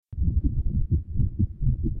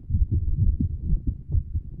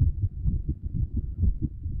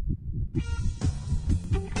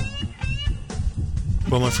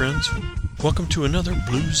Well, my friends, welcome to another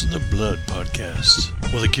Blues in the Blood podcast.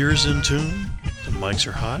 Well, the gear's in tune, the mics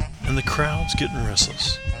are hot, and the crowd's getting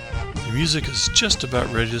restless. The music is just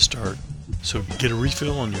about ready to start, so get a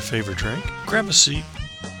refill on your favorite drink, grab a seat,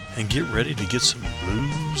 and get ready to get some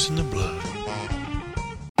Blues in the Blood.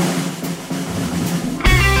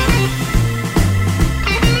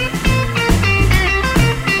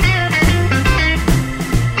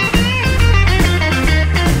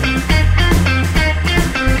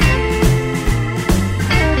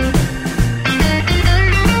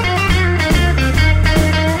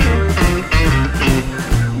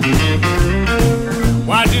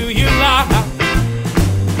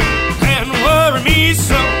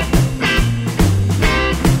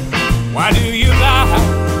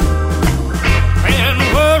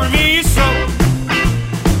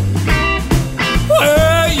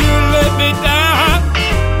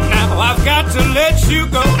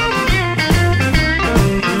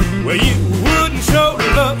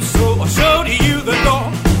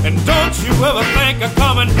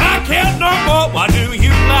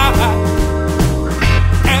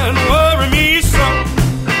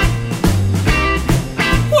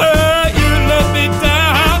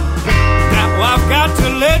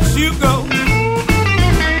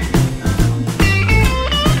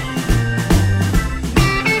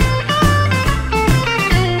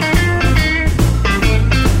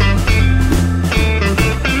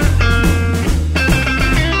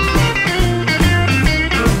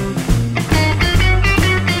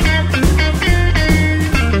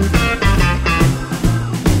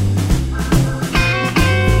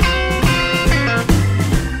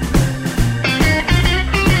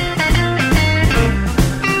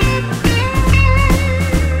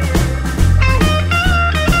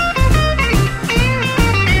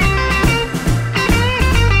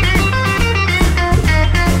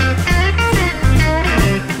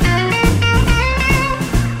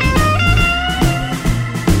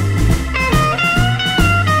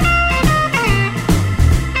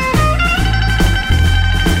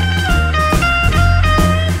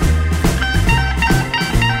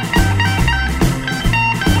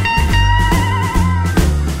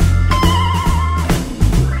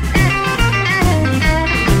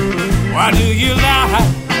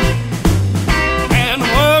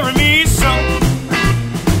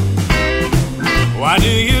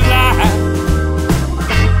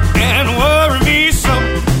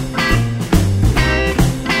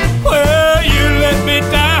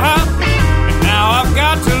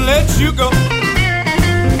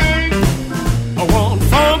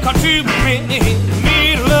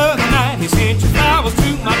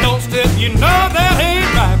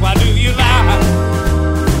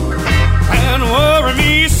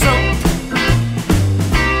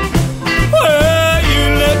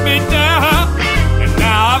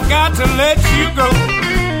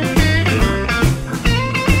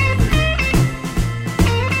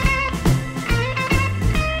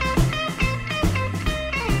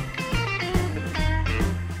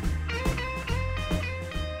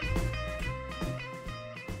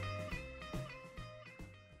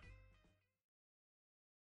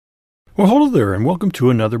 Well, hello there, and welcome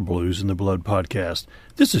to another Blues in the Blood podcast.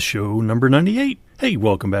 This is show number 98. Hey,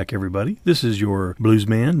 welcome back, everybody. This is your blues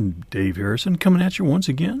man, Dave Harrison, coming at you once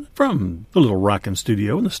again from the little rockin'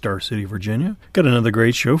 studio in the Star City, Virginia. Got another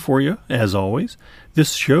great show for you, as always.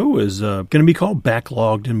 This show is going to be called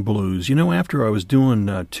Backlogged in Blues. You know, after I was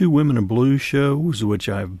doing 2 Women in Blues shows, which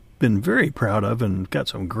I've been very proud of and got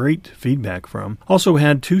some great feedback from. Also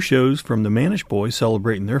had 2 shows from the Manish Boys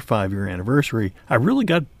celebrating their 5-year anniversary. I really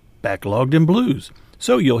got backlogged in blues.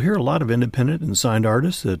 So you'll hear a lot of independent and signed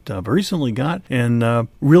artists that I've recently got and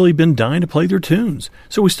really been dying to play their tunes.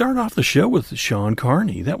 So we start off the show with Sean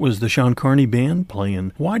Carney. That was the Sean Carney Band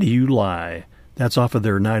playing Why Do You Lie? That's off of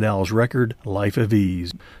their Nite Owlz record, Life of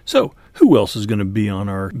Ease. So who else is going to be on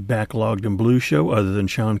our Backlogged in Blues show other than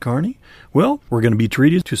Sean Carney? Well, we're going to be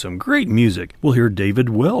treated to some great music. We'll hear David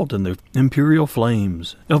Weld and the Imperial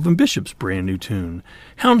Flames, Elvin Bishop's brand new tune,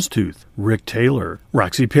 Houndstooth, Rick Taylor,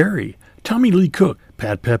 Roxy Perry, Tommy Lee Cook,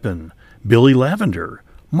 Pat Pepin, Billy Lavender,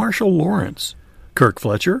 Marshall Lawrence, Kirk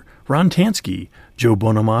Fletcher, Ron Tansky, Joe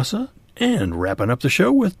Bonamassa, and wrapping up the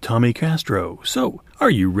show with Tommy Castro. So,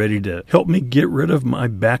 are you ready to help me get rid of my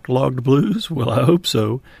backlogged blues? Well, I hope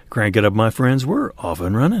so. Crank it up, my friends. We're off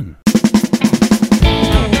and running.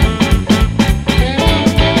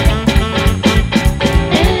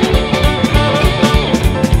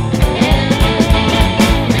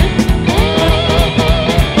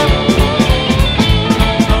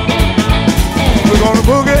 We're gonna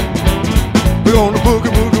boogie. We're gonna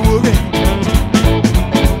boogie, boogie, boogie.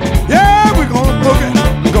 Yeah, we're gonna boogie.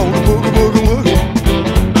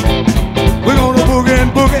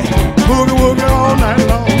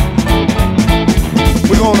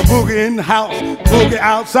 house, boogie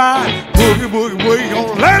outside, boogie, boogie, boogie,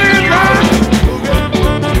 gonna let it ride. Boogie,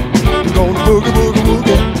 we gonna boogie, boogie,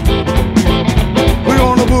 boogie. We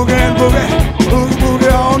gonna boogie and boogie, boogie,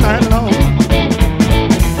 boogie all night long.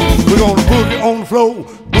 We gonna boogie on the floor,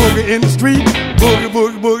 boogie in the street, boogie,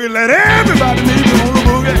 boogie, boogie, let everybody meet. We gonna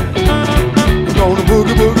boogie, we gonna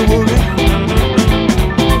boogie, boogie, boogie.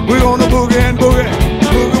 We gonna boogie and boogie,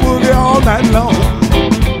 boogie, boogie all night long.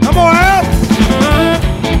 Come on, Al.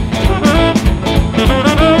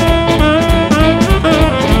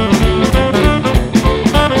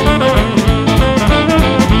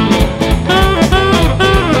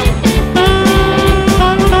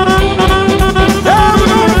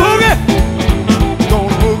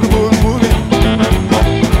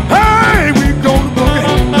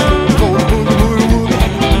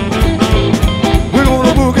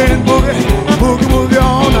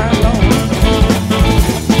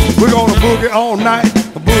 All night,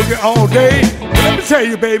 a boogie all day. Let me tell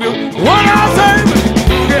you, baby, what I say.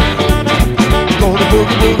 Boogie, gonna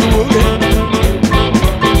boogie, boogie, boogie.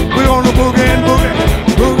 We're gonna boogie and boogie,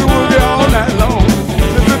 boogie, boogie all night long.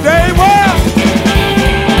 It's the day well.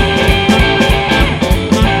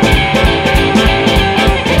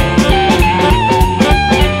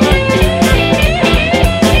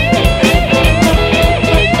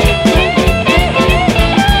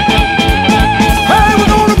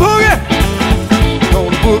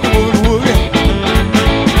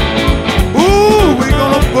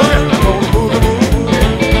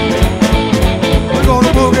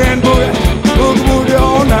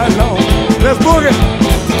 Let's boogie.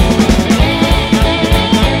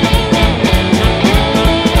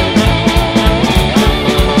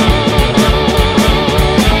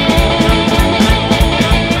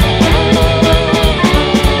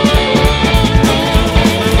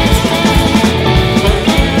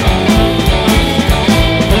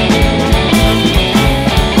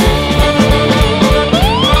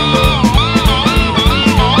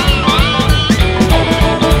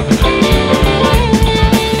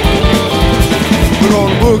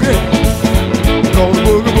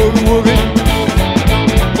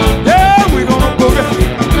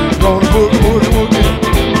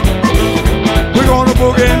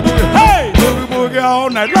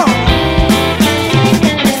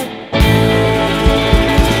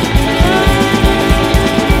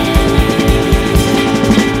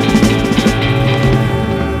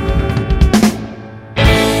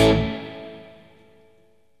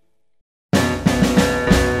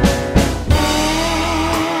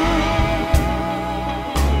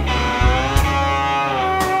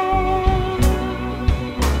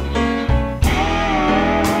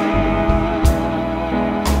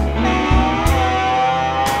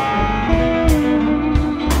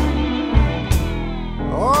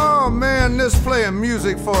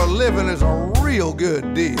 For a living is a real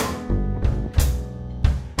good deal.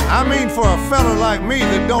 I mean, for a fella like me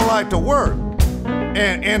that don't like to work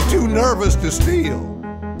and too nervous to steal.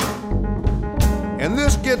 And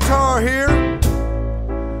this guitar here,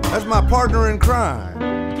 that's my partner in crime.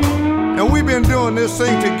 And we've been doing this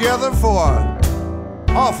thing together for an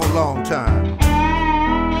awful long time.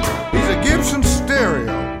 He's a Gibson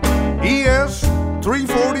Stereo ES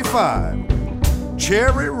 345,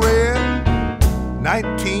 cherry red,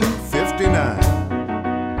 1959,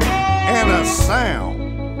 and a sound,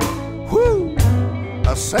 whoo,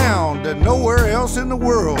 a sound that nowhere else in the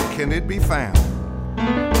world can it be found.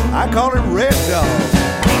 I call it Red Dog.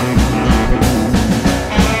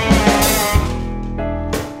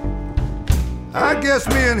 I guess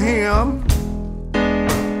me and him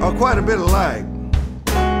are quite a bit alike.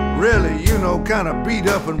 Really, you know, kind of beat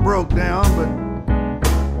up and broke down, but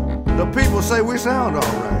the people say we sound all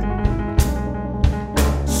right.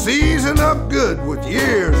 Seasoned up good with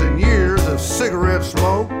years and years of cigarette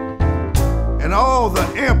smoke, and all the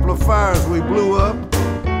amplifiers we blew up,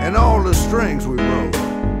 and all the strings we broke.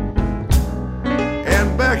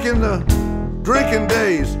 And back in the drinking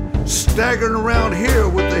days, staggering around here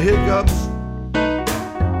with the hiccups,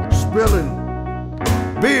 spilling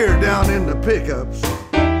beer down in the pickups.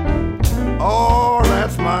 Oh,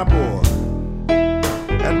 that's my boy.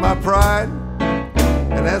 That's my pride,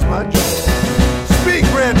 and that's my joy. Speak,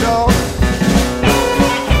 Red Dog.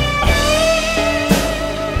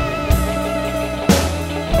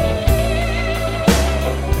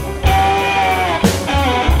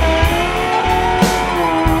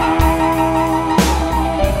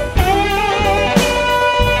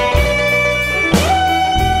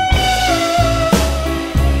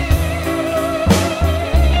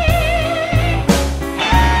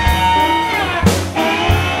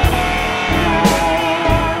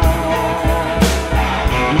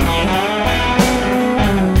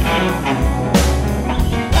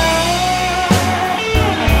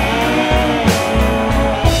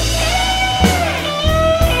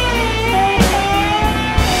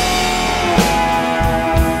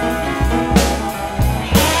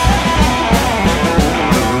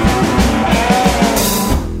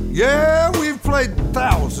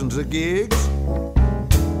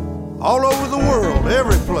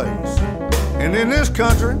 And in this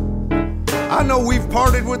country, I know we've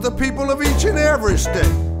partied with the people of each and every state.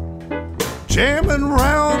 Jamming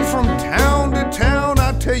round from town to town,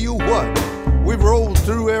 I tell you what, we've rolled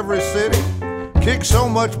through every city, kicked so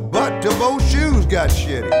much butt till both shoes got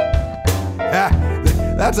shitty.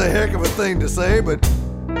 That's a heck of a thing to say, but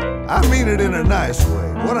I mean it in a nice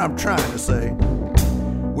way. What I'm trying to say,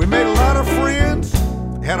 we made a lot of friends,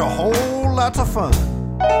 had a whole lot of fun.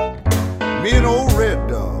 Me and old Red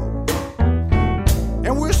Dog,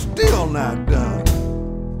 and we're still not done.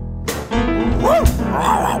 Woo! Woo!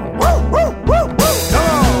 Woo! Woo! Woo! Come on!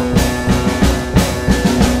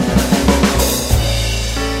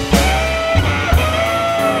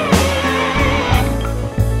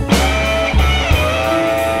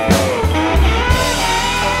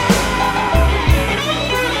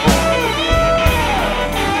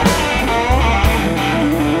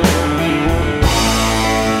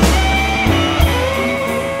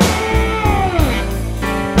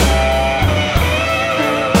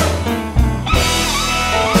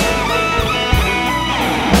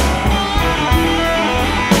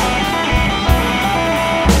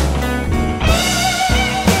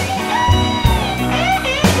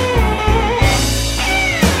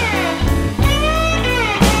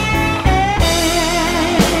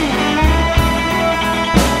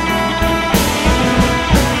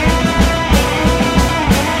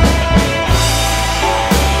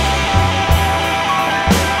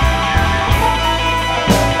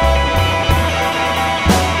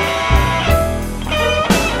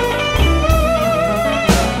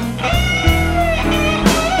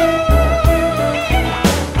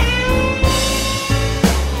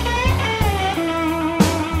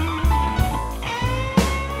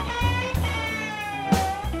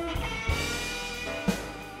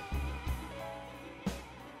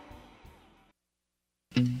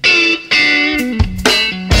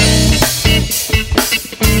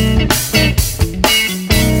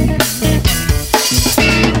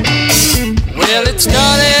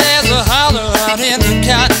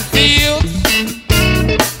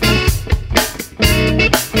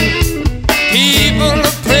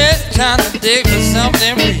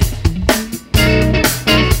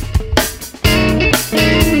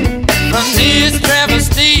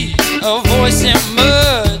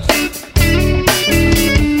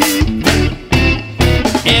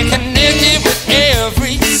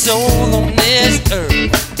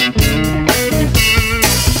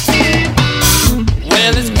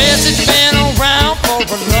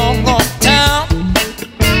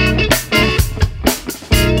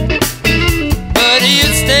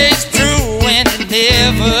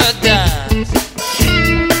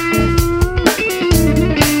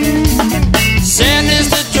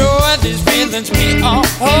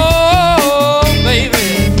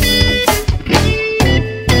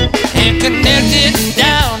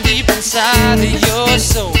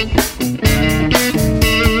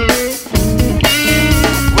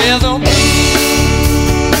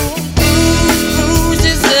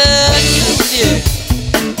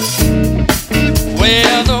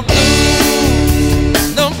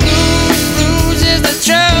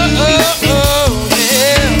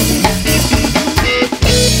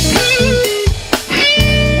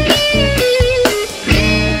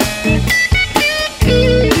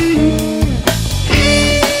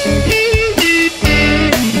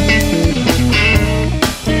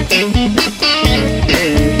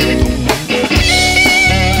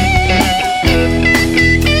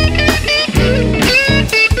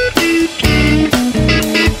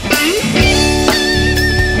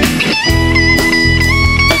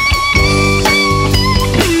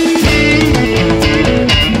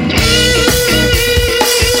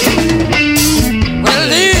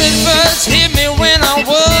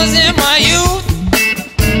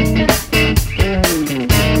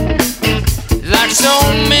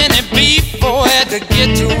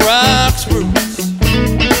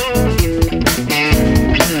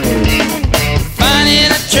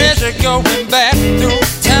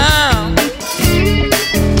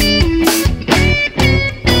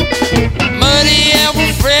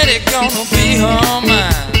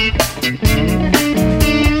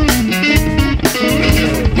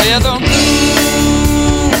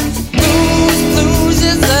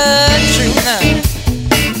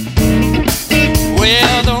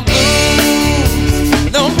 Well, the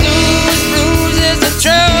blues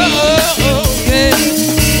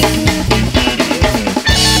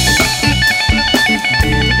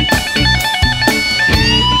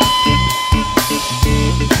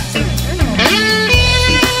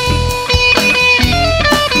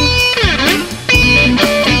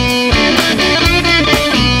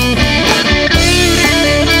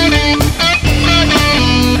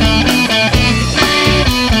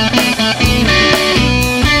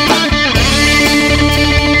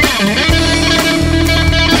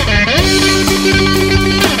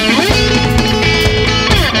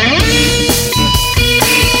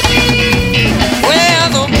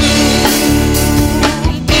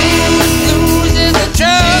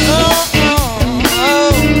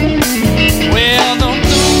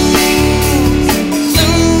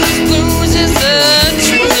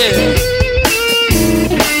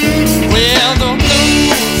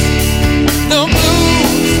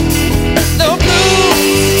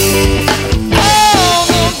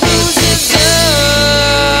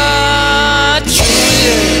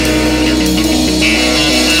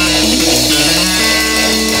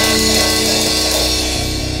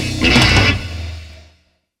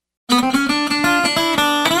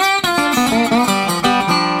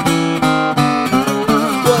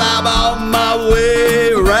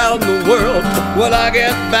When I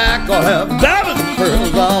get back, I'll have diamonds and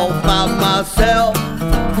pearls all by myself.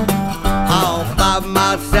 All by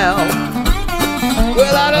myself.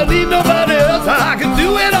 Well, I don't need nobody else. I can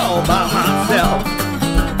do it all by myself.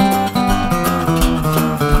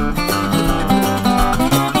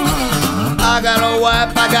 I got a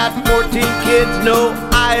wife, I got 14 kids. No,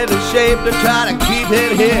 I ain't ashamed to try to keep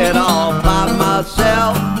it here all by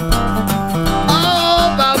myself.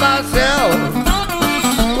 All by myself.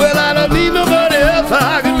 Well, I don't need nobody else.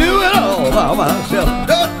 I can do it all by myself.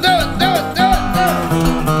 Do it, do it, do it, do it, do it.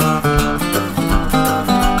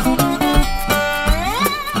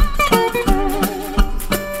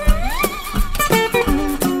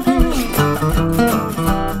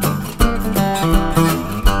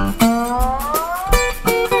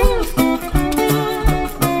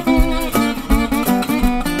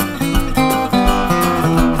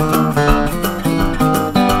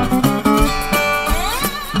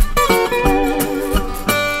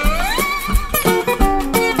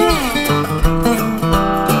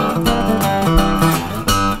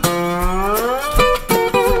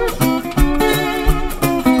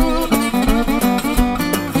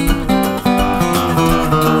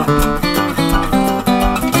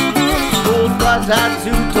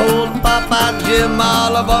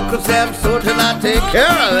 All of Uncle Sam's sort and I take care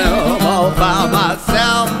of them all by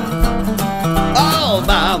myself. All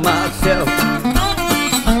by myself.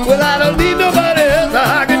 Well, I don't need nobody else.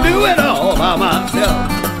 I can do it all by myself.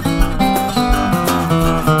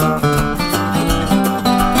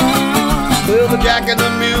 Well, the jack and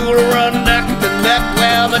the mule run neck to neck.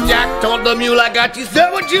 Well, the jack told the mule, I got you,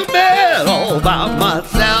 said what you bet. All by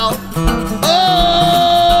myself.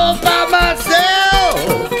 All by myself.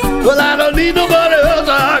 Well, I don't need nobody else.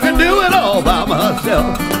 I can do it all by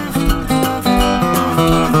myself.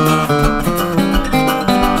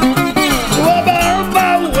 Well, I'm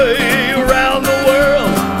my way around the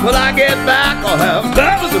world. When I get back, I'll have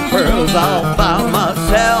diamonds and pearls all by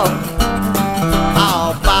myself.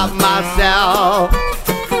 All by myself.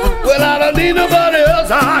 Well, I don't need nobody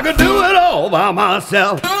else. I can do it all by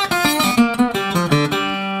myself.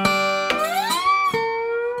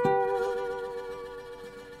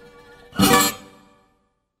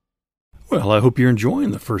 Well, I hope you're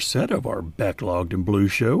enjoying the first set of our Backlogged and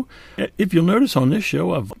Blues show. If you'll notice on this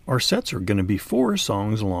show, our sets are going to be 4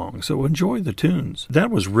 songs long, so enjoy the tunes. That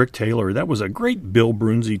was Rick Taylor. That was a great Bill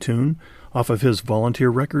Brunsey tune off of his Volunteer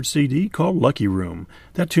Records CD called Lucky Room.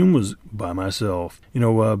 That tune was by myself. You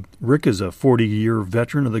know, Rick is a 40-year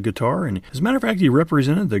veteran of the guitar, and as a matter of fact, he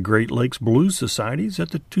represented the Great Lakes Blues Societies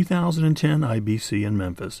at the 2010 IBC in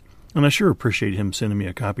Memphis. And I sure appreciate him sending me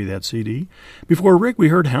a copy of that CD. Before Rick, we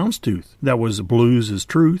heard Houndstooth. That was Blues is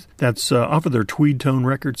Truth. That's off of their Tweed Tone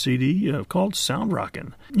record CD called Sound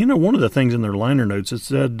Rockin'. You know, one of the things in their liner notes, it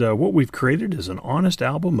said, what we've created is an honest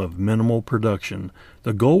album of minimal production.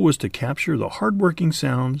 The goal was to capture the hardworking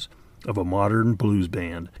sounds of a modern blues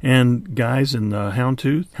band. And guys in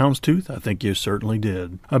Houndstooth, I think you certainly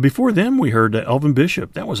did. Before them, we heard Elvin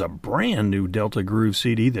Bishop. That was a brand new Delta Groove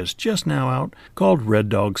CD that's just now out called Red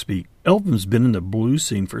Dog Speak. Elvin's been in the blues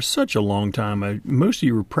scene for such a long time. Most of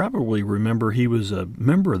you probably remember he was a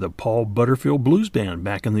member of the Paul Butterfield Blues Band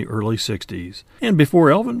back in the early 60s. And before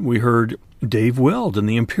Elvin, we heard Dave Weld and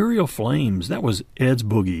the Imperial Flames. That was Ed's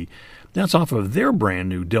Boogie. That's off of their brand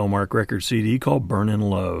new Delmark record CD called Burnin'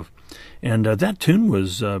 Love. And that tune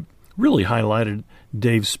was really highlighted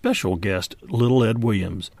Dave's special guest, Little Ed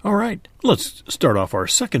Williams. All right, let's start off our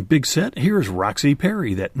second big set. Here's Roxy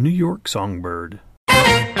Perry, that New York songbird. A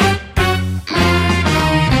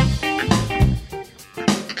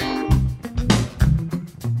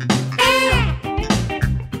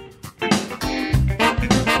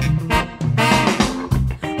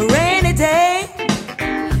rainy day,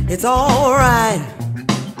 it's all right.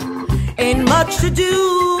 Ain't much to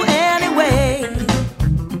do anyway.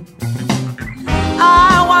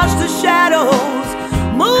 I watch the shadows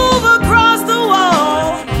move across the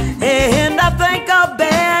wall, and I think of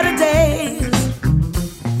better days.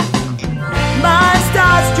 Mind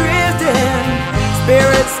starts drifting,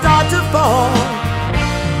 spirits start to fall.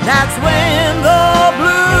 That's when the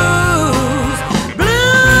blues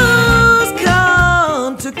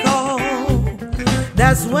come to call.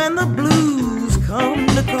 That's when the blues come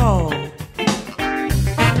to call.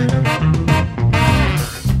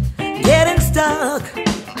 Getting stuck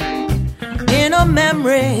in a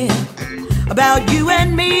memory about you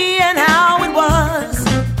and me and how it was.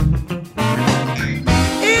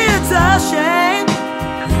 It's a shame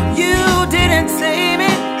you didn't save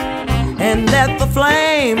me and let the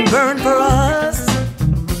flame burn for us.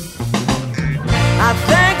 I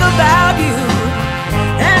think about you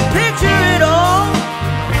and picture it all.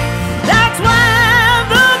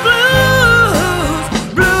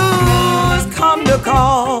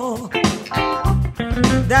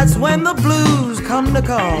 to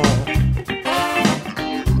call.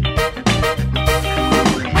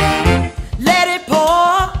 Let it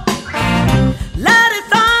pour, let it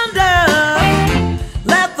thunder,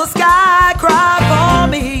 let the sky cry for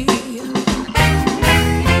me.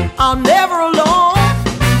 I'm never alone,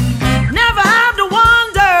 never have to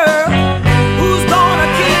wonder who's gonna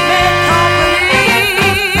keep me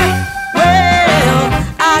company. Well,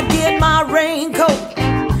 I get my raincoat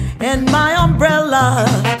and my umbrella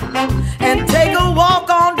and take a walk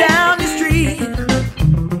on down the street.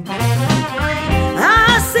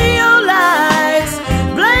 I see your lights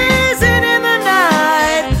blazing in the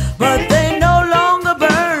night, but they no longer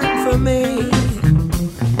burn for me.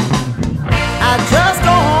 I just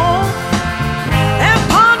go home and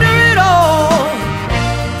ponder it all.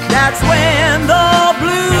 That's when the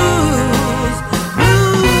blues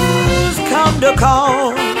come to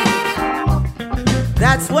call.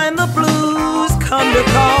 That's when the blues come to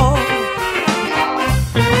call.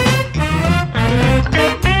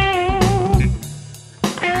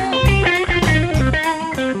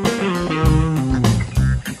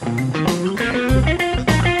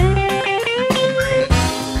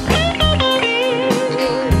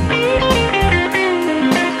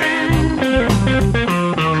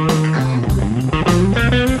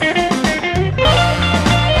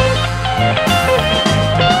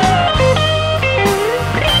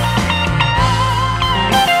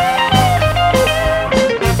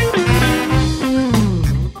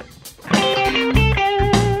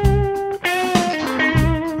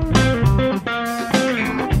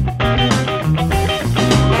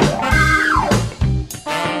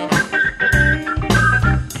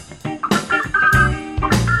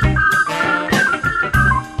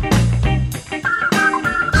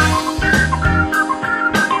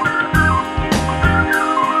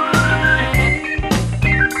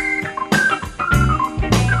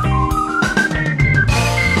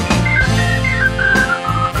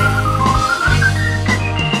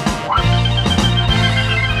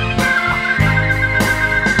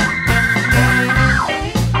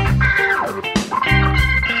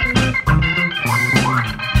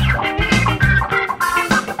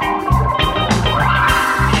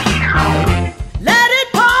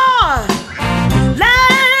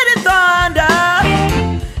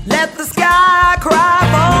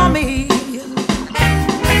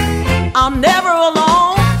 I'm never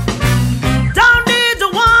alone. Don't need to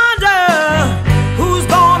wonder who's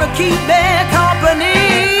gonna keep me company.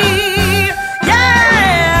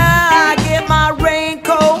 Yeah, I get my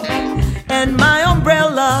raincoat and my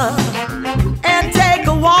umbrella and take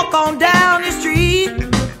a walk on down the street.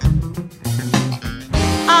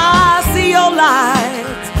 I see your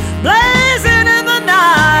lights blazing in the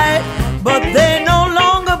night, but they no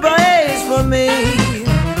longer blaze for me.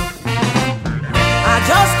 I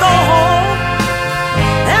just go home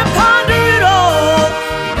and ponder it all.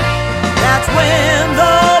 That's when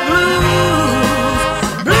the blues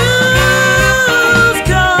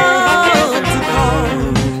come to call.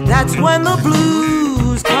 That's when the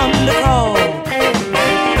blues come to call.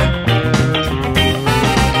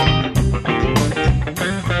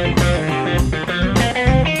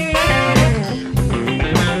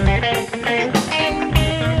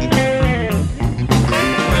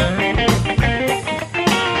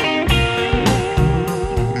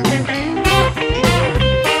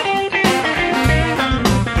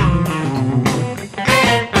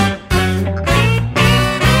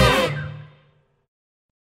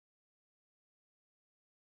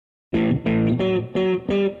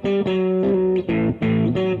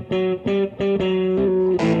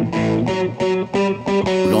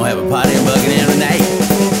 We're gonna have a party in Buckingham tonight.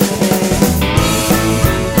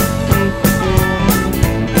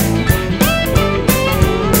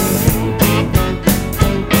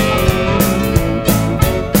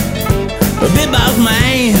 A big boss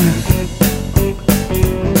man,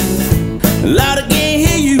 Lord, I can't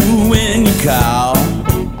hear you when you call.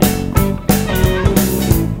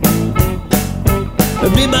 A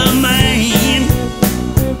big boss man,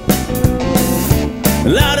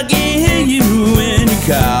 Lord, I can't hear you when you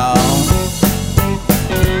call.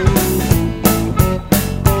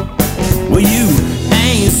 Well, you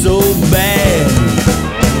ain't so bad,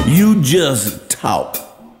 you just talk,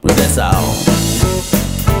 but that's all.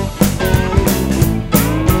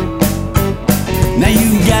 Now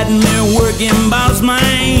you got me working, boss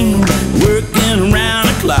man, working around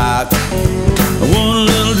the clock. I want a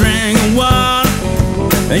little drink of water,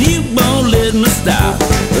 and you won't let me stop.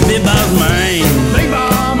 The big boss man, big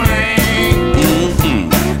boss man,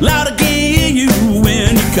 Lord, I can't hear you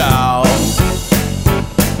when you call.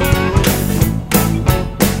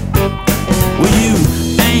 Well, you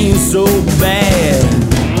ain't so bad,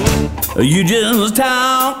 You just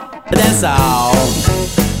talk, that's all.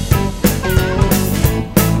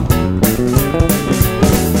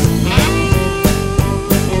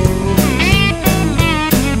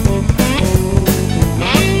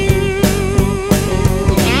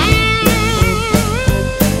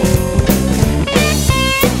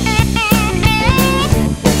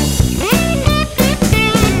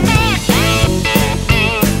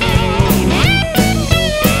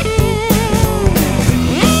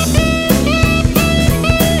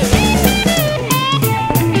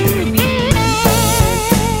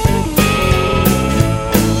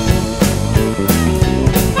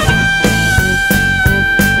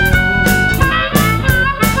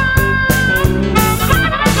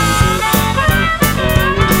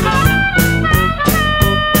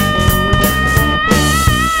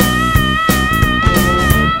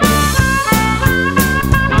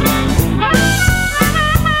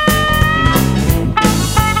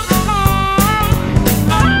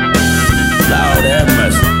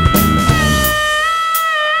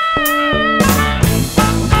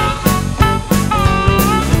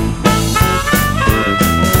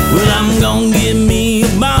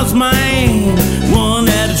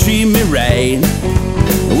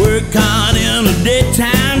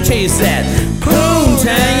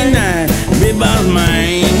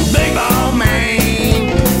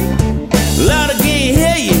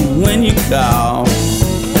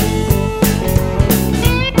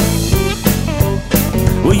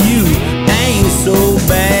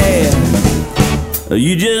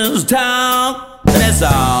 You just talk, that's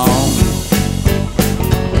all.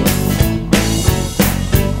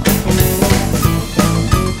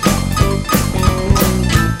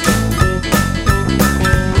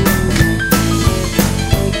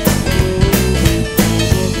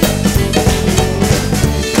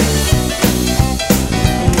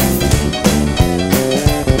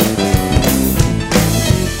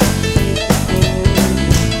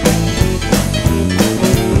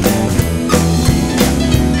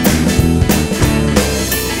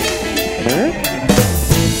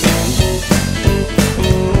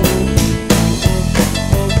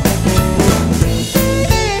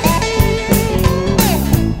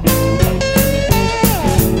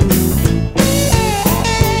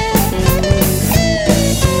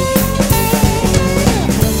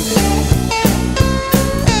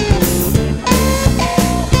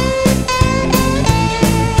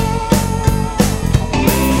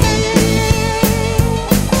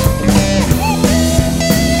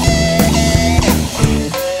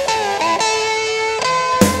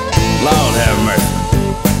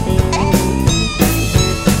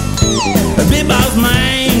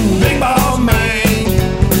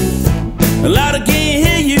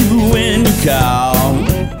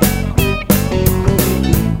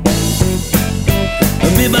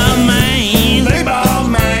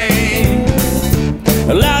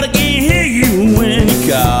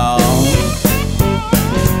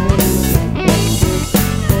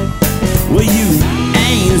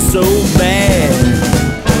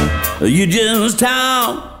 You just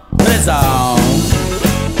talk, that's all.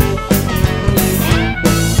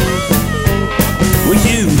 Well,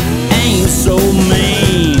 you ain't so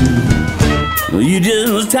mean. You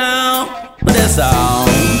just talk, that's all.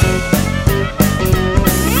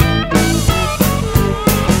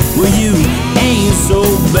 Well, you ain't so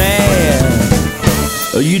bad.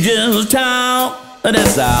 You just talk,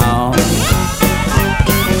 that's all.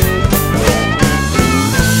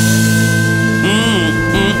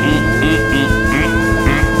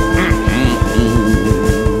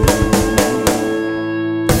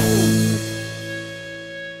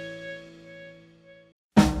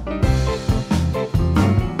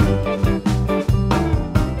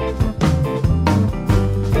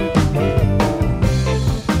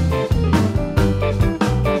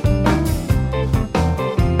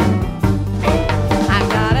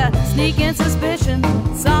 Sneakin' suspicion,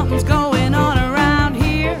 something's going on around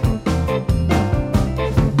here.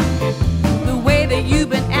 The way that you've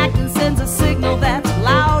been acting sends a signal that's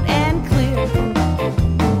loud and clear.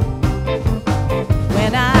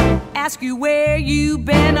 When I ask you where you've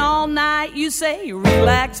been all night, you say,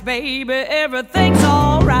 relax, baby, everything's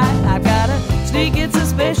alright. I've got a sneaking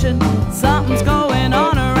suspicion, something's going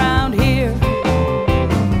on around here.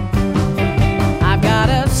 I've got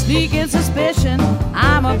a sneaking suspicion,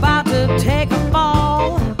 I'm about to take a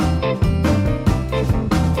fall.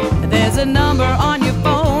 There's a number on your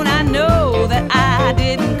phone I know that I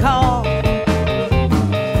didn't call.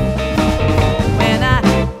 When I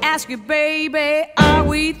ask you, baby, are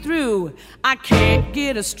we through? I can't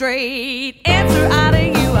get a straight answer out of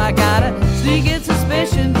you. I got a sneaking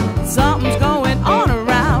suspicion, something's going on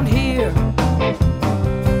around here.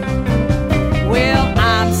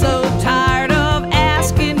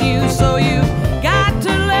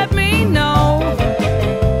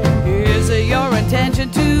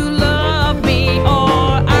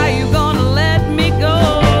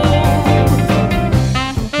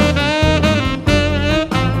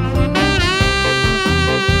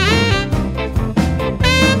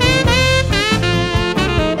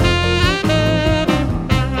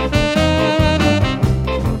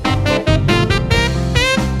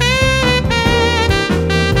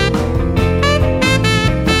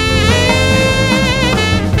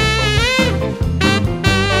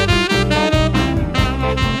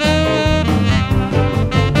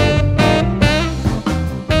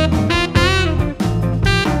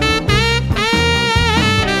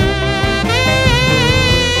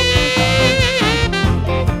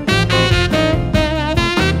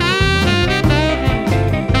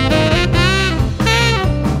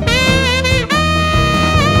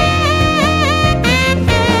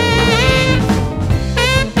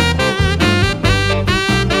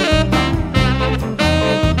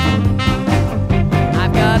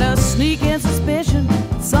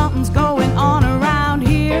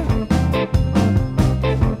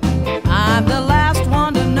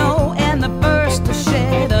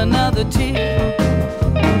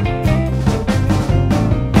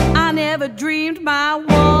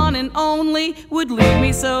 would leave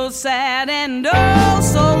me so sad and oh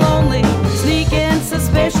so lonely. Sneaking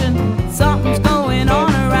suspicion, something's going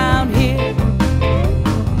on around here.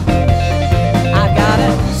 I got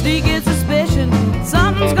a sneaking suspicion,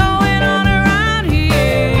 something's going on around here.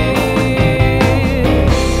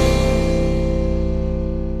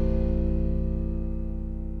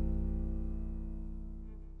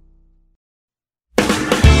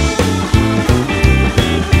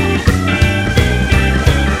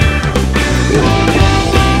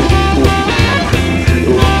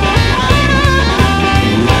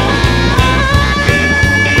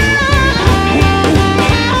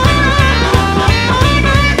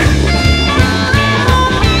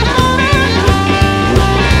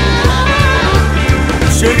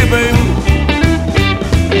 Shake it, baby.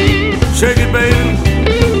 Shake it, baby.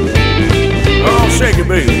 Oh, shake it,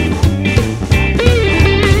 baby.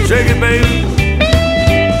 Shake it, baby.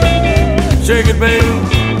 Shake it, baby.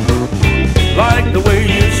 Like the way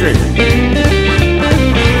you shake it.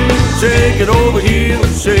 Shake it over here,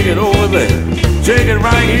 shake it over there. Shake it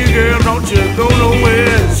right here, girl, don't you go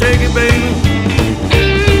nowhere. Shake it, baby.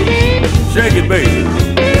 Shake it, baby.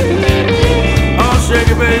 Oh, shake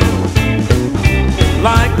it, baby.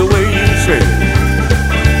 Like the way you shake it.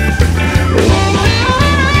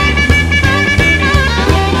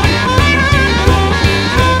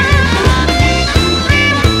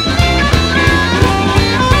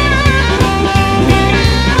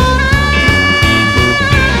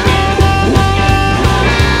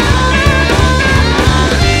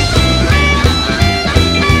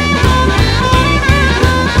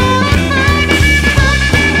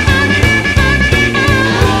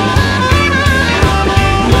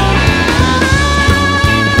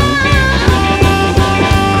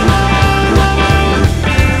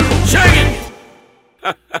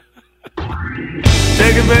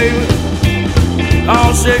 Shake it, baby.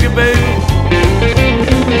 Oh, shake it, baby.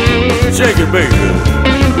 Shake it, baby.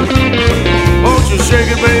 Won't you shake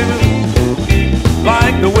it, baby?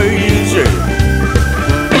 Like the way you shake it.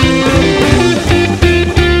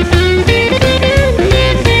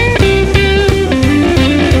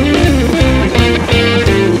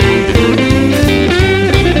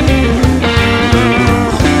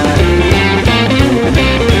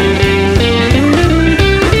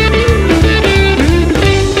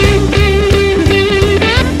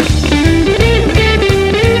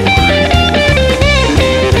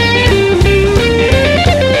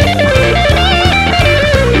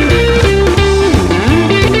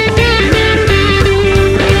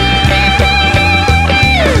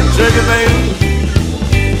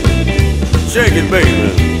 Shake it,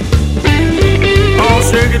 baby. Oh,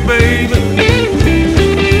 shake it, baby.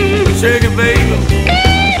 Shake it, baby.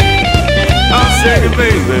 Oh, shake it,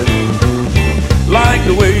 baby. Like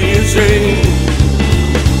the way you shake it.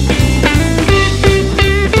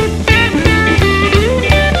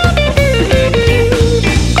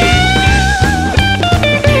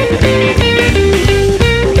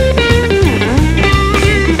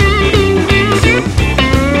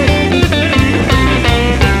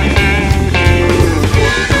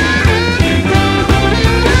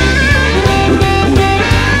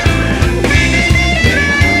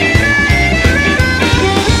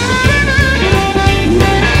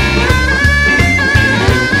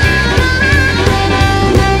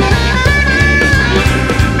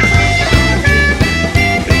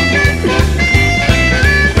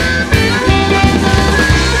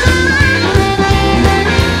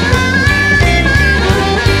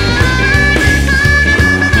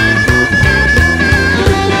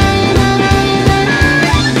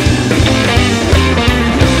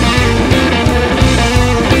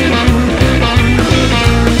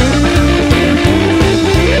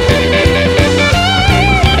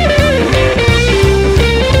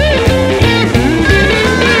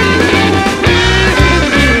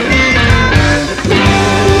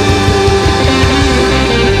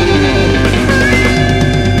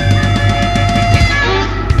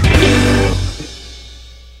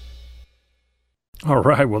 All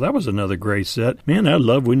right, well, that was another great set. Man, I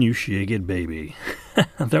love when you shake it, baby.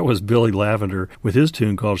 That was Billy Lavender with his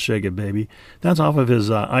tune called Shake It Baby. That's off of his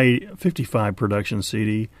I-55 production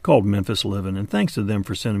CD called Memphis Livin', and thanks to them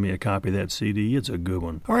for sending me a copy of that CD. It's a good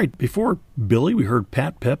one. All right, before Billy, we heard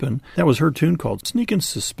Pat Pepin. That was her tune called Sneakin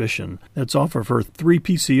Suspicion. That's off of her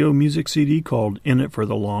 3PCO music CD called In It for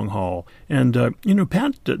the Long Haul. And,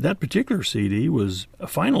 Pat, that particular CD was a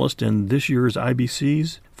finalist in this year's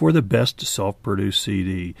IBCs for the best self-produced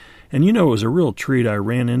CD. And it was a real treat. I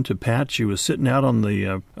ran into Pat. She was sitting out on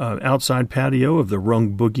the outside patio of the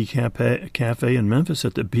Rung Boogie Cafe in Memphis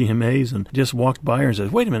at the BMAs and just walked by her and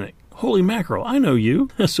said, "Wait a minute, holy mackerel, I know you.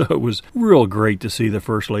 So it was real great to see the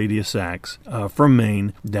First Lady of Sax from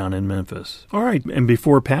Maine down in Memphis. All right, and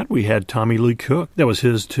before Pat, we had Tommy Lee Cook. That was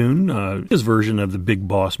his tune, his version of the Big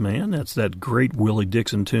Boss Man. That's that great Willie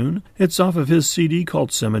Dixon tune. It's off of his CD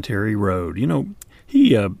called Cemetery Road. You know,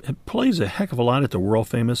 he plays a heck of a lot at the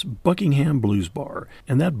world-famous Buckingham Blues Bar,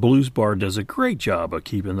 and that blues bar does a great job of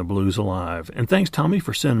keeping the blues alive. And thanks, Tommy,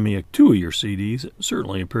 for sending me 2 of your CDs.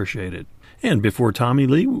 Certainly appreciate it. And before Tommy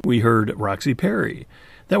Lee, we heard Roxy Perry.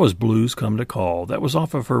 That was Blues Come to Call. That was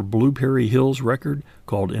off of her Blueberry Hills record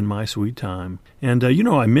called In My Sweet Time. And, you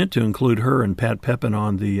know, I meant to include her and Pat Pepin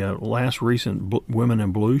on the last recent Women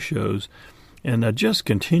in Blues shows, and just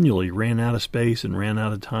continually ran out of space and ran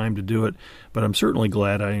out of time to do it, but I'm certainly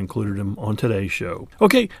glad I included him on today's show.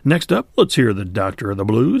 Okay, next up, let's hear the Doctor of the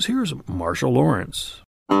Blues. Here's Marshall Lawrence.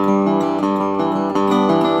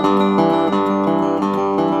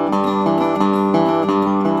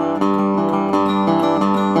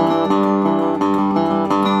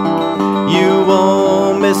 You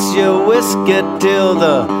won't miss your whiskey till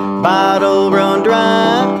the bottle run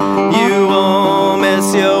dry. You won't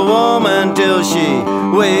miss your woman till she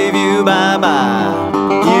wave you bye-bye.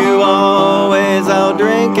 You always out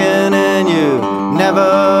drinking and you never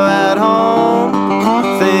at home.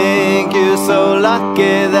 Think you're so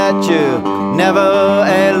lucky that you're never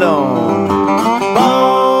alone.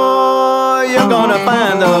 Boy, you're gonna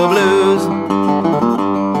find the blues.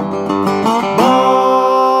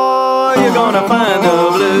 Boy, you're gonna find the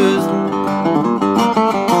blues.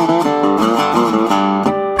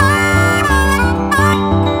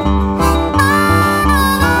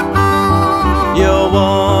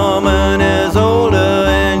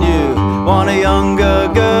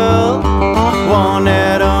 One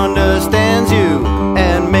that understands you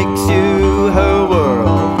and makes you her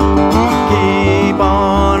world. Keep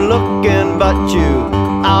on looking, but you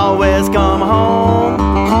always come home.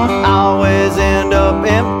 Always end up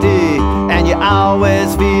empty, and you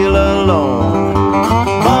always feel alone.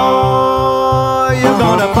 Boy, you're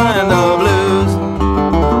gonna find the blues.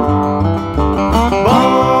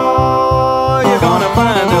 Boy, you're gonna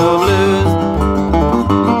find the blues.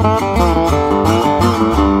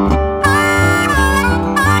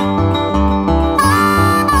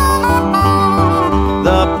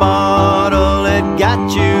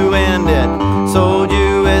 You and it sold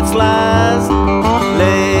you its lies.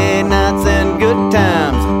 Late nights and good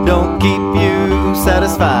times don't keep you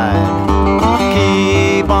satisfied.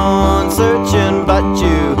 Keep on searching, but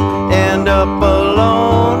you end up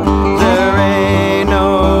alone. There ain't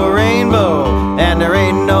no rainbow and there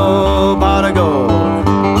ain't no pot of gold.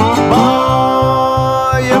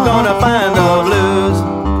 Boy, you're gonna find the blues.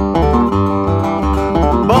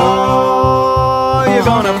 Boy, you're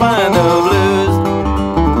gonna find the blues.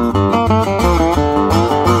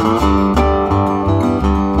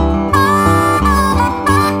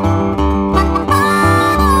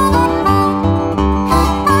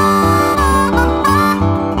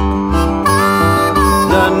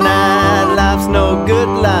 Good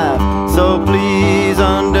life, so please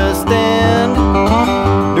understand.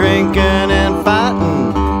 Drinking and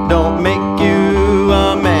fighting don't make you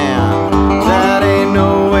a man. That ain't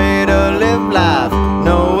no way to live life,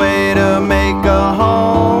 no way to make a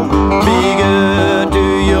home. Be good to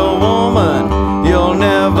your woman, you'll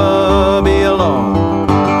never be alone.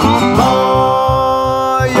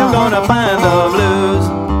 Boy, you're gonna find the blues.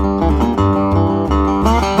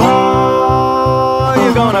 Boy,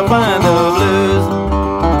 you're gonna find the blues.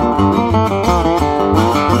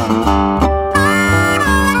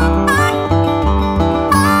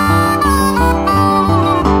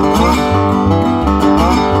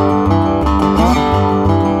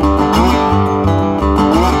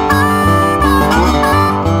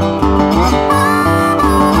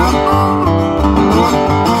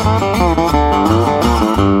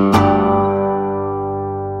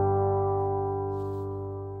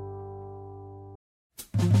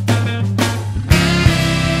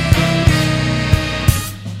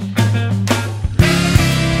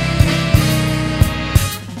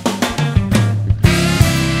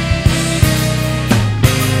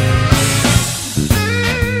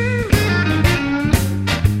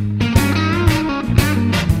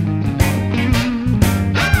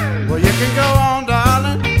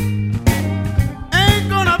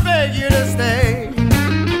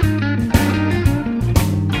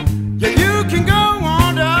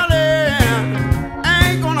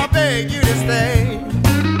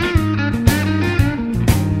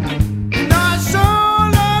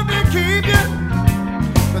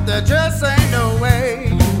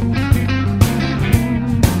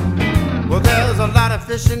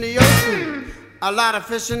 Fish in the ocean, a lot of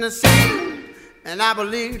fish in the sea, and I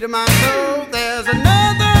believe to my soul there's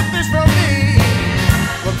another fish for me.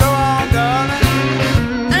 Well, go on,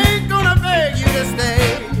 darling, ain't gonna beg you to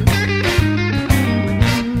stay.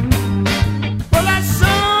 Well, I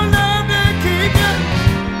sure love to keep you,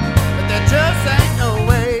 but there just ain't no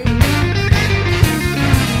way.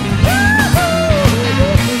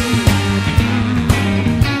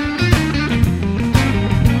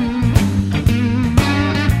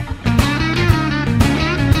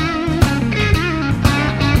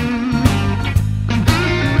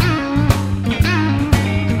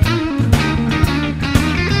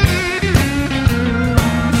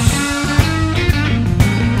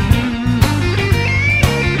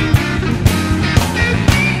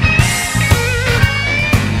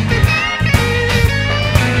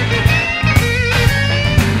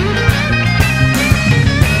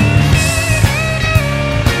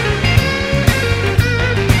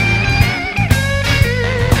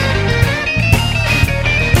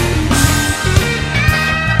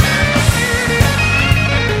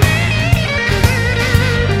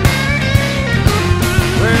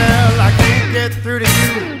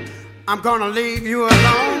 I'm gonna leave you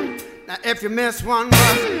alone. Now if you miss one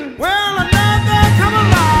bus, well, another come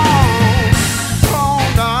along. Go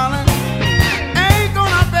on, darling, ain't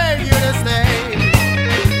gonna beg you to stay.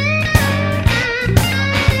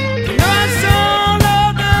 You know I sure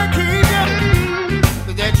love to keep you,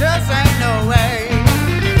 but there just ain't no way.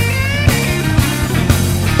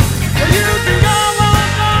 So you can go on,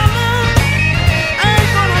 darling, ain't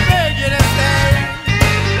gonna beg you to stay.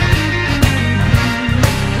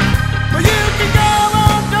 You can go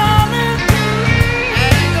on, darling,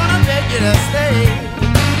 ain't gonna beg you to stay.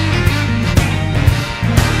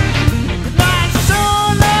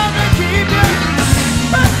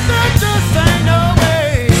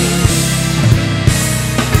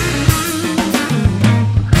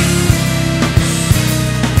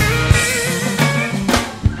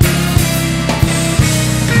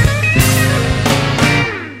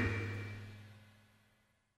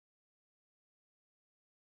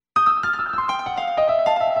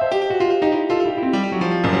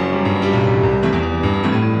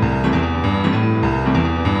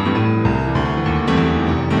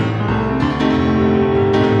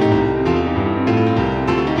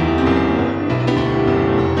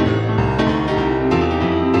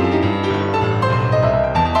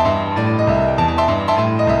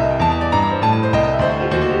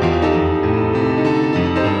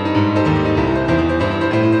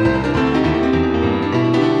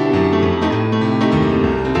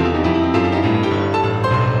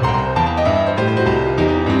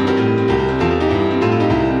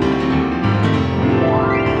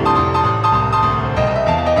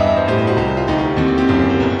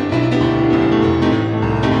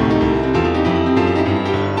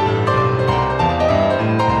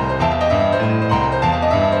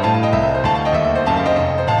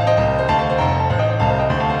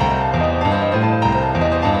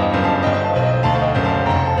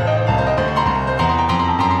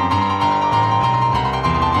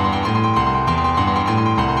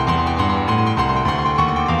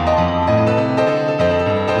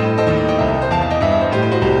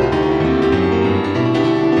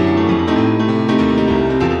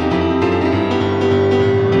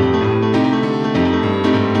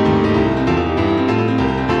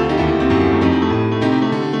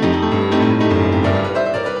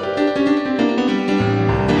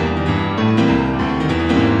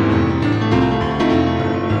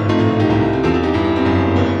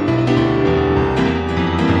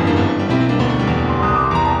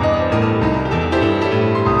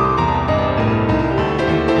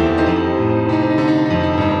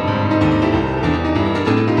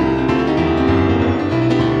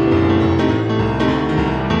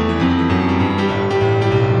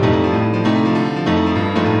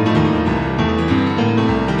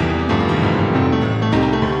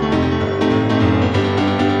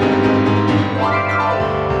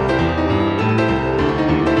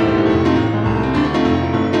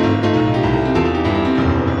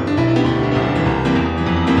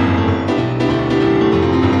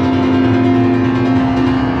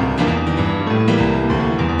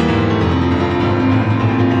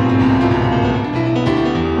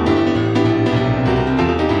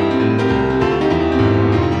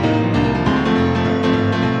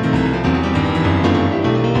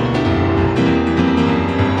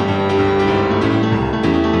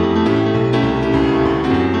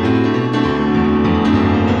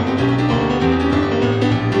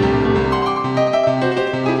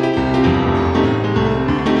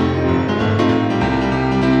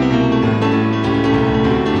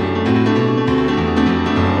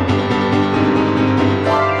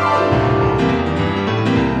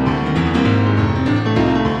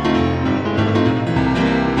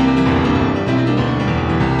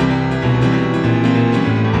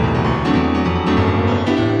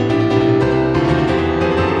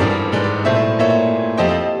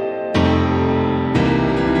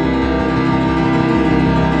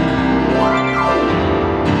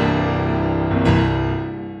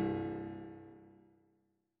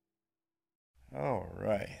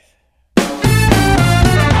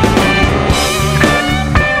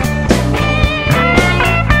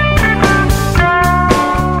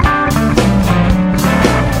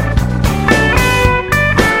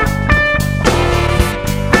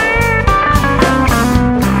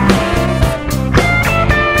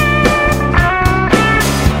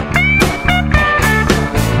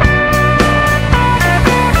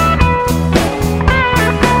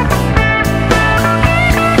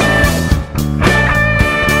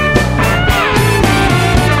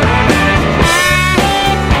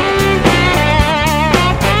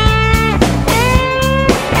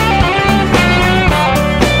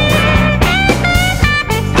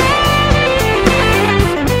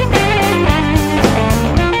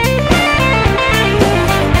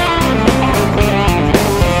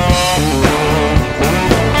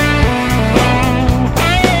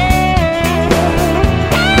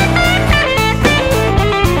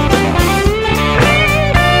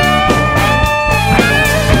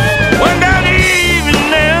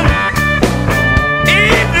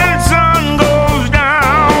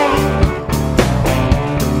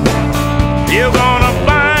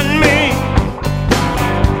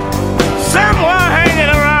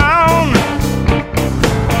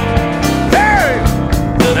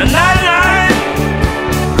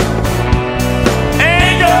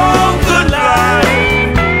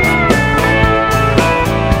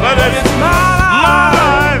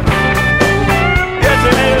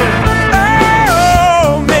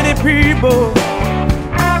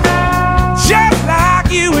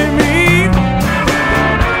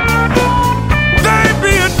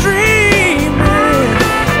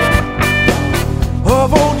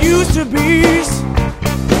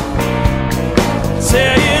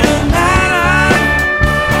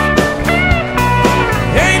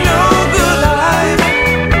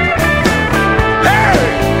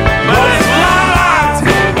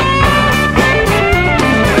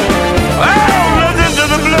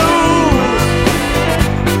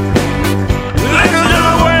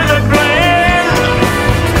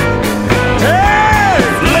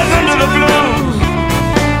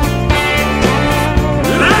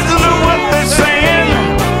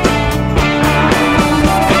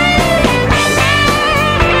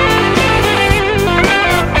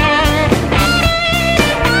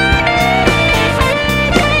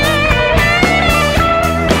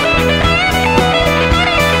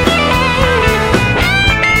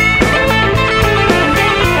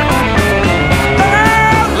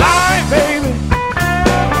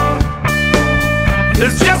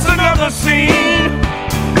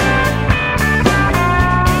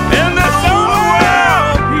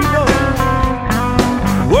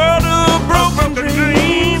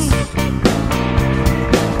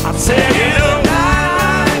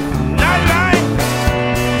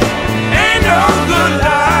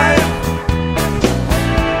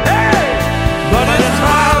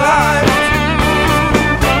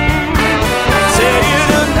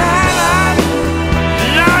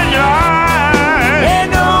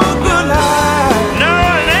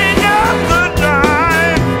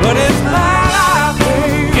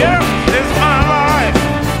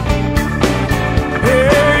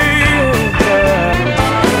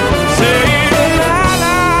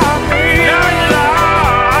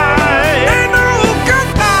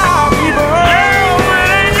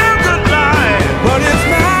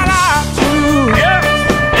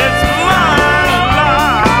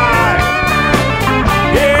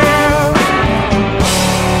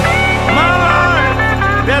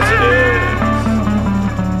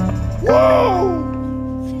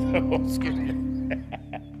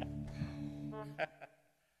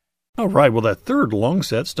 All right, well, that third long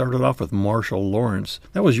set started off with Marshall Lawrence.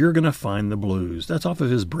 That was You're Gonna Find the Blues. That's off of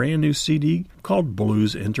his brand new CD called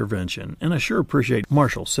Blues Intervention, and I sure appreciate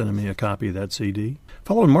Marshall sending me a copy of that CD.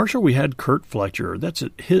 Following Marshall, we had Kurt Fletcher. That's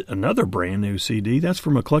another brand new CD. That's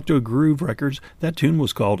from Eclecto Groove Records. That tune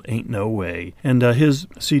was called Ain't No Way, and his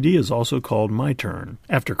CD is also called My Turn.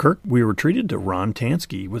 After Kurt, we were treated to Ron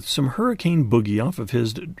Tansky with some Hurricane Boogie off of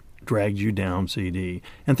his Dragged You Down CD.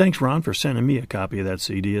 And thanks, Ron, for sending me a copy of that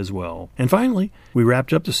CD as well. And finally, we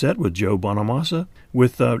wrapped up the set with Joe Bonamassa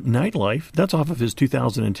with Nightlife. That's off of his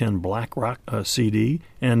 2010 Black Rock CD.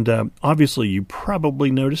 And obviously, you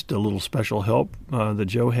probably noticed a little special help that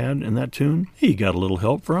Joe had in that tune. He got a little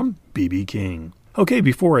help from B.B. King. Okay,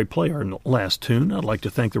 before I play our last tune, I'd like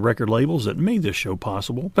to thank the record labels that made this show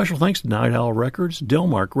possible. Special thanks to Nite Owl Records,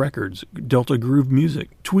 Delmark Records, Delta Groove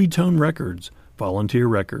Music, Tweed Tone Records, Volunteer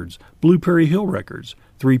Records, Blue Prairie Hill Records,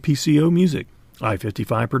 3PCO Music,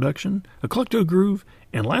 I-55 Production, Eclecto Groove,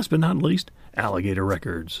 and last but not least, Alligator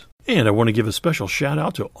Records. And I want to give a special shout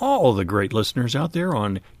out to all the great listeners out there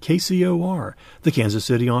on KCOR, the Kansas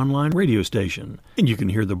City online radio station. And you can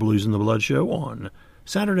hear the Blues and the Blood show on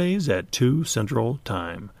Saturdays at 2 Central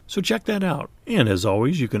Time. So check that out. And as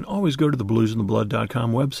always, you can always go to the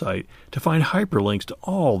BluzNdaBlood.com website to find hyperlinks to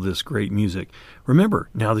all this great music. Remember,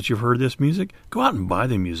 now that you've heard this music, go out and buy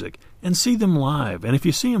the music and see them live. And if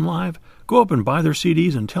you see them live, go up and buy their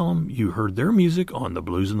CDs and tell them you heard their music on the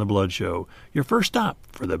Blues and the Blood show, your first stop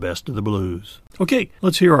for the best of the blues. Okay,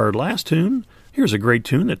 let's hear our last tune. Here's a great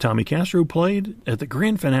tune that Tommy Castro played at the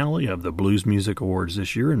grand finale of the Blues Music Awards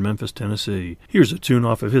this year in Memphis, Tennessee. Here's a tune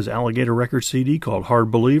off of his Alligator Records CD called Hard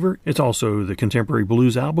Believer. It's also the Contemporary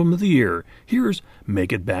Blues Album of the Year. Here's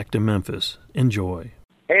Make It Back to Memphis. Enjoy.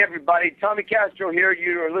 Hey everybody, Tommy Castro here.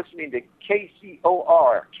 You are listening to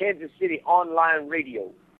KCOR, Kansas City Online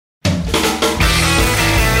Radio.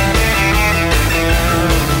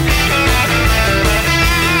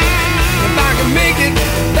 If I can make it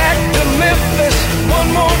back to Memphis one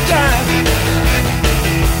more time.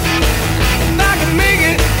 If I can make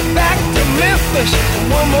it back to Memphis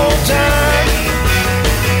one more time.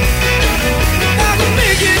 If I can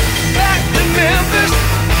make it back to Memphis,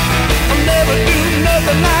 I'll never do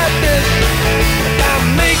nothing like this. If I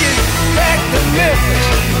make it back to Memphis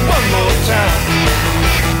one more time.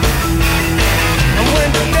 I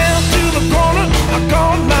went down to the corner, I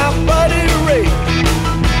called my buddy Ray.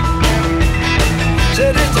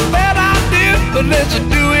 Said it's a bad idea, but let's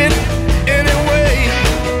do it anyway.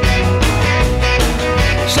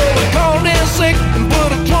 So we called in sick and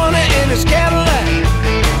put a 20 in his Cadillac.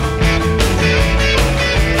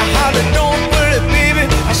 I hollered, don't worry, baby,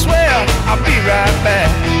 I swear I'll be right back.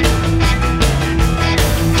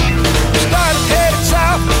 We started heading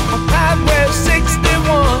south on Highway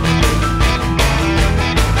 61.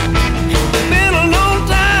 It's been a long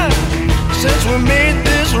time since we made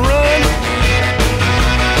this run.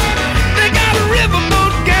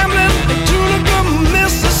 Riverboat gambling in Tunica,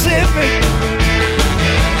 Mississippi.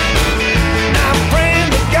 I'm praying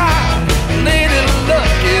to God, Lady Luck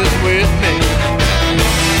is with me.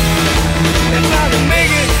 If I can make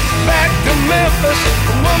it back to Memphis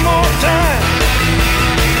one more time.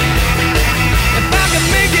 If I can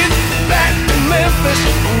make it back to Memphis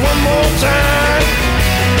one more time.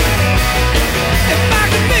 If I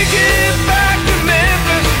can make it back to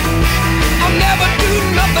Memphis, I'll never do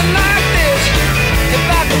nothing like this. If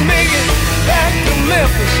I can make it back to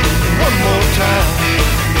Memphis one more time.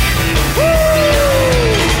 Woo!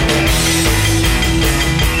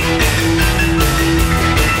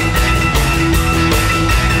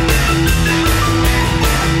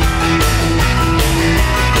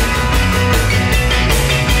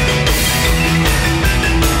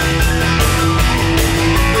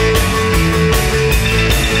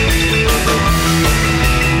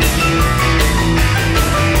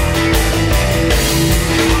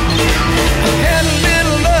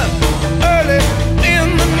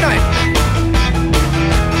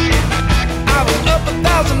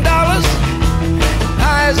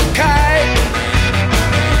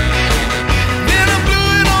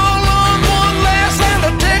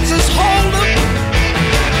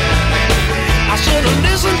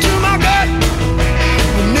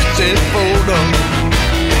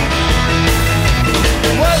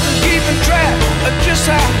 Just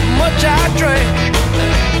how much I drank.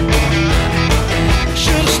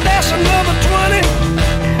 Should've stashed another 20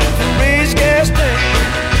 for Ray's gas tank.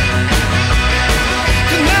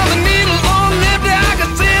 'Cause now the needle's on empty, I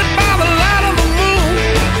can see it by the light of the moon.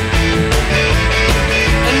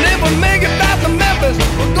 And if we make it back to Memphis,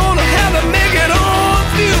 we're gonna have to make it on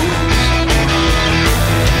fuse.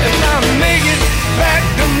 If I make it back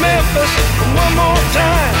to Memphis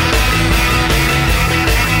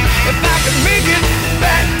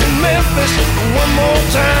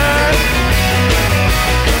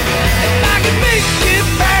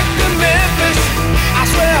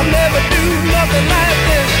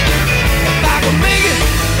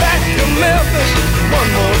Memphis one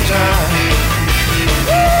more time.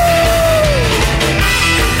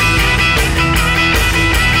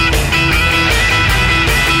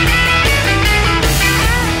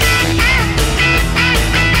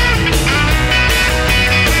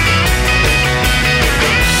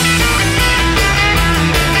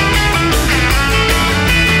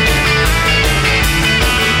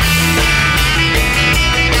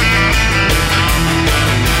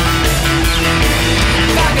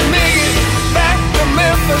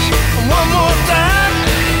 One more time.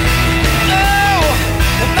 Oh,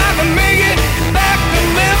 if I can make it back to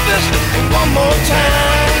Memphis one more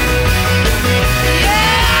time.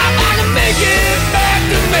 Yeah, if I can make it back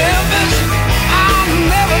to Memphis, I'll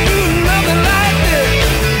never do nothing like this.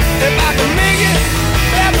 If I can make it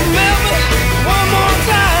back to Memphis one more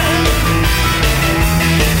time.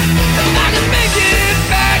 If I can make it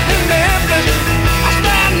back to Memphis, I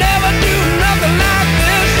swear I'll never do nothing like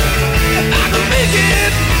this. If I can make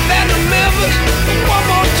it back to Memphis one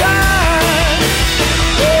more time.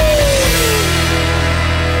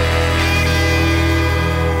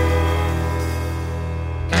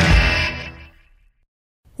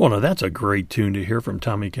 Well, now that's a great tune to hear from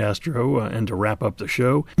Tommy Castro, and to wrap up the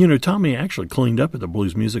show. You know, Tommy actually cleaned up at the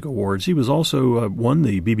Blues Music Awards. He was also won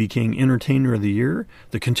the B.B. King Entertainer of the Year,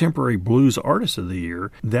 the Contemporary Blues Artist of the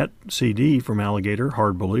Year. That CD from Alligator,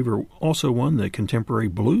 Hard Believer, also won the Contemporary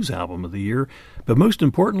Blues Album of the Year. But most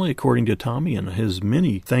importantly, according to Tommy and his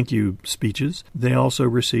many thank you speeches, they also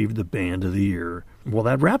received the Band of the Year. Well,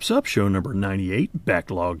 that wraps up show number 98,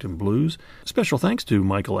 Backlogged in Blues. Special thanks to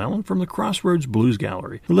Michael Allen from the Crossroads Blues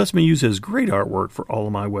Gallery, who lets me use his great artwork for all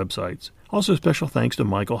of my websites. Also, special thanks to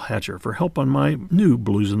Michael Hatcher for help on my new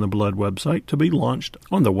BluzNdaBlood website to be launched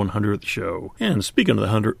on the 100th show. And speaking of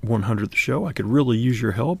the 100th show, I could really use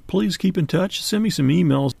your help. Please keep in touch, send me some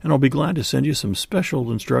emails, and I'll be glad to send you some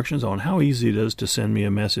special instructions on how easy it is to send me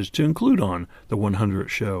a message to include on the 100th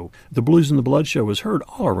show. The BluzNdaBlood show is heard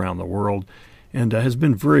all around the world, and has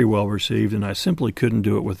been very well received, and I simply couldn't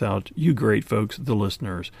do it without you great folks, the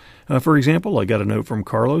listeners. For example, I got a note from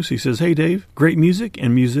Carlos. He says, "Hey Dave, great music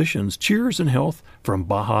and musicians. Cheers and health from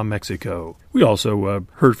Baja, Mexico." We also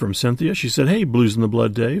heard from Cynthia. She said, "Hey,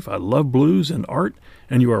 BluzNdaBlood Dave, I love blues and art,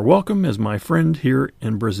 and you are welcome as my friend here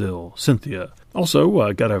in Brazil." Cynthia.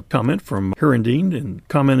 Also, got a comment from Herendine and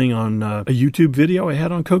commenting on a YouTube video I had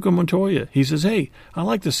on Coco Montoya. He says, "Hey, I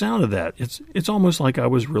like the sound of that. It's almost like I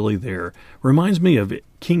was really there. Reminds me of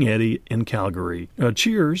King Eddie in Calgary.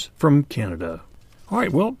 Cheers from Canada." All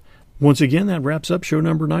right, well, once again, that wraps up show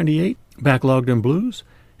number 98, Backlogged in Blues.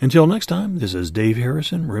 Until next time, this is Dave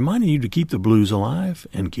Harrison reminding you to keep the blues alive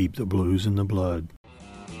and keep the blues in the blood.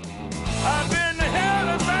 I've been to hell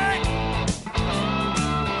and back,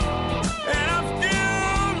 and I'm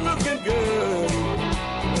still looking good.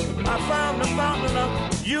 I found the fountain of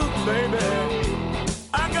youth, baby.